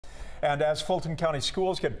And as Fulton County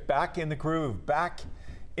schools get back in the groove, back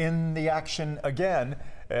in the action again,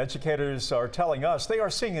 educators are telling us they are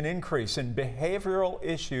seeing an increase in behavioral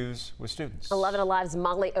issues with students. 11 Alive's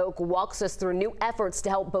Molly Oak walks us through new efforts to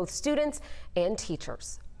help both students and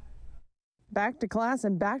teachers. Back to class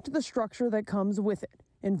and back to the structure that comes with it.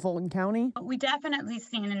 In Fulton County, we definitely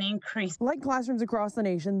seen an increase. Like classrooms across the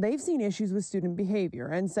nation, they've seen issues with student behavior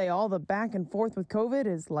and say all the back and forth with COVID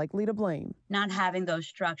is likely to blame. Not having those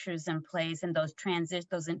structures in place and those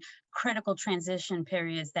critical transition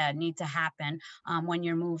periods that need to happen when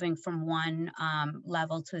you're moving from one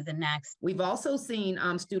level to the next. We've also seen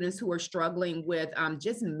students who are struggling with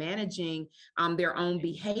just managing their own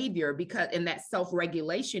behavior because in that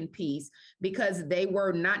self-regulation piece, because they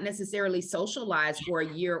were not necessarily socialized for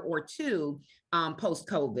a year or two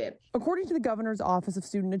post-COVID. According to the governor's Office of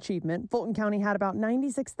Student Achievement, Fulton County had about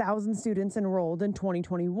 96,000 students enrolled in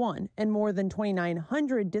 2021 and more than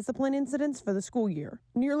 2,900 discipline incidents for the school year.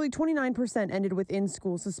 Nearly 29% ended with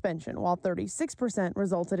in-school suspension, while 36%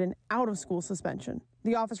 resulted in out-of-school suspension.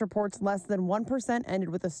 The office reports less than 1% ended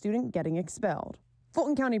with a student getting expelled.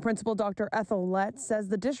 Fulton County Principal Dr. Ethel Lett says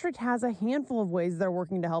the district has a handful of ways they're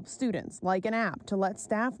working to help students, like an app to let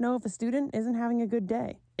staff know if a student isn't having a good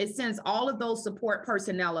day. It sends all of those support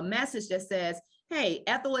personnel a message that says, hey,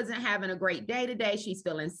 Ethel isn't having a great day today. She's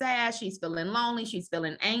feeling sad. She's feeling lonely. She's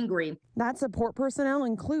feeling angry. That support personnel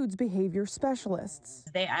includes behavior specialists.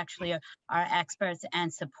 They actually are experts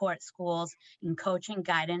and support schools in coaching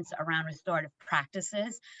guidance around restorative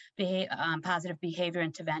practices, positive behavior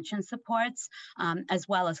intervention supports, as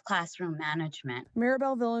well as classroom management.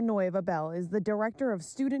 Maribel Villanueva Bell is the director of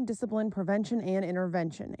student discipline prevention and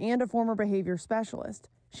intervention and a former behavior specialist.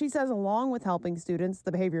 She says along with helping students,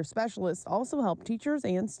 the behavior specialists also help teachers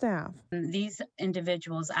and staff. These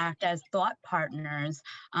individuals act as thought partners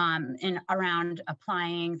around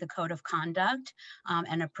applying the code of conduct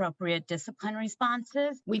and appropriate discipline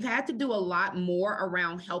responses. We've had to do a lot more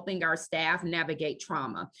around helping our staff navigate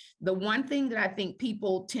trauma. The one thing that I think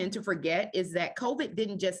people tend to forget is that COVID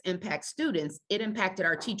didn't just impact students, it impacted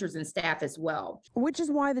our teachers and staff as well. Which is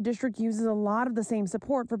why the district uses a lot of the same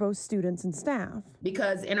support for both students and staff.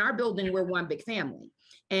 Because in our building, we're one big family.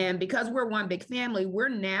 And because we're one big family, we're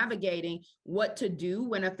navigating what to do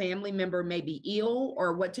when a family member may be ill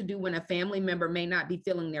or what to do when a family member may not be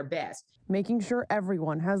feeling their best. Making sure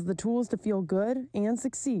everyone has the tools to feel good and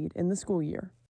succeed in the school year.